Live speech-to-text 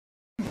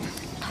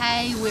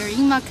Hi, we're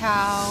in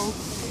Macau.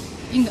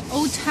 In the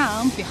old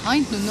town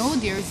behind Luno,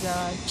 there's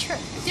a church.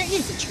 There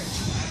is a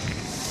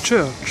church.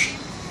 Church.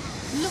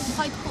 Look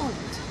quite old.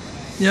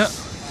 Yeah.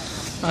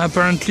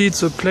 Apparently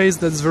it's a place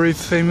that's very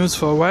famous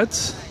for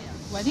what?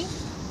 Wedding?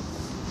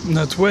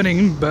 Not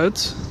wedding,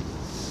 but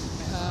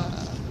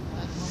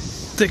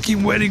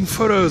taking wedding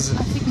photos.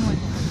 Taking wedding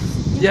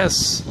photos.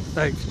 Yes,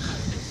 like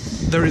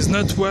there is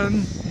not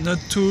one, not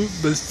two,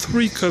 but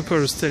three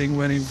couples taking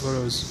wedding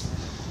photos.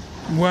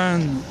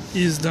 One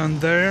is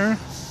down there,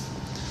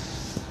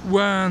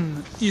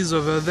 one is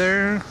over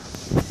there,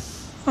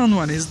 and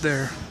one is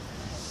there.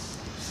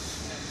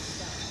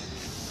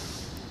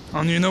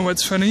 And you know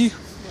what's funny?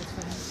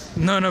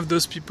 None of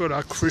those people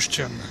are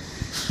Christian.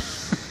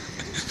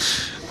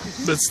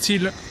 But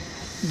still,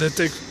 they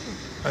take,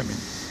 I mean,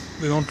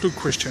 they don't look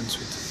Christian,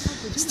 sweet.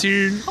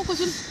 Still, How could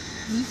you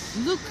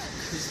look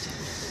Christian?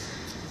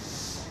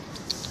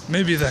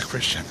 Maybe they're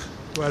Christian.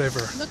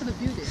 Whatever. Look at the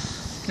beauty.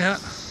 Yeah.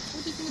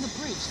 What do you think of the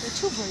bridge? There are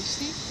two bridges,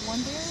 see?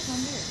 One there,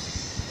 one there.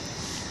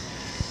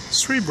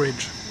 Three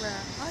bridge.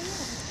 Where? Oh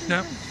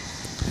yeah. Yeah.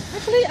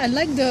 Actually, I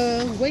like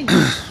the way.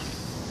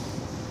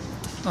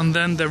 And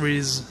then there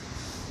is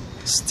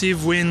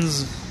Steve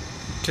Wynn's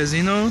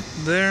casino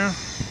there.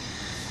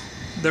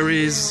 There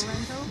is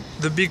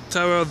the big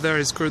tower there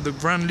is called the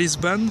Grand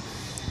Lisbon.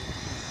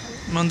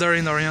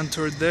 Mandarin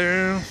Oriental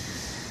there.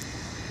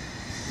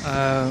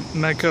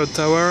 Macao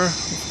Tower,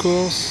 of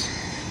course.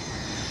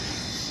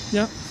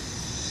 Yeah.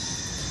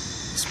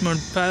 Small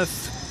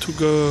path to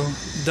go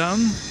down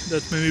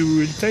that maybe we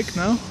will take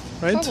now,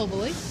 right?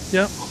 Probably.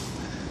 Yeah.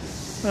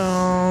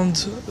 And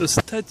a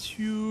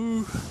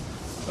statue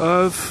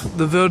of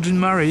the Virgin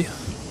Mary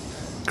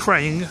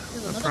crying,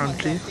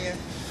 apparently.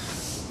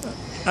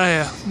 Ah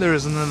yeah, there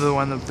is another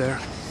one up there.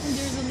 And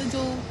there's a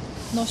little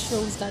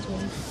nostrils, that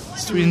one.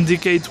 It's to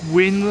indicate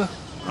wind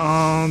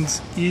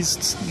and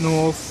east,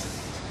 north,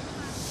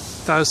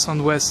 south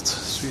and west,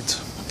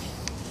 sweet.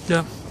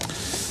 Yeah.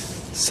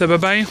 Say bye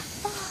bye.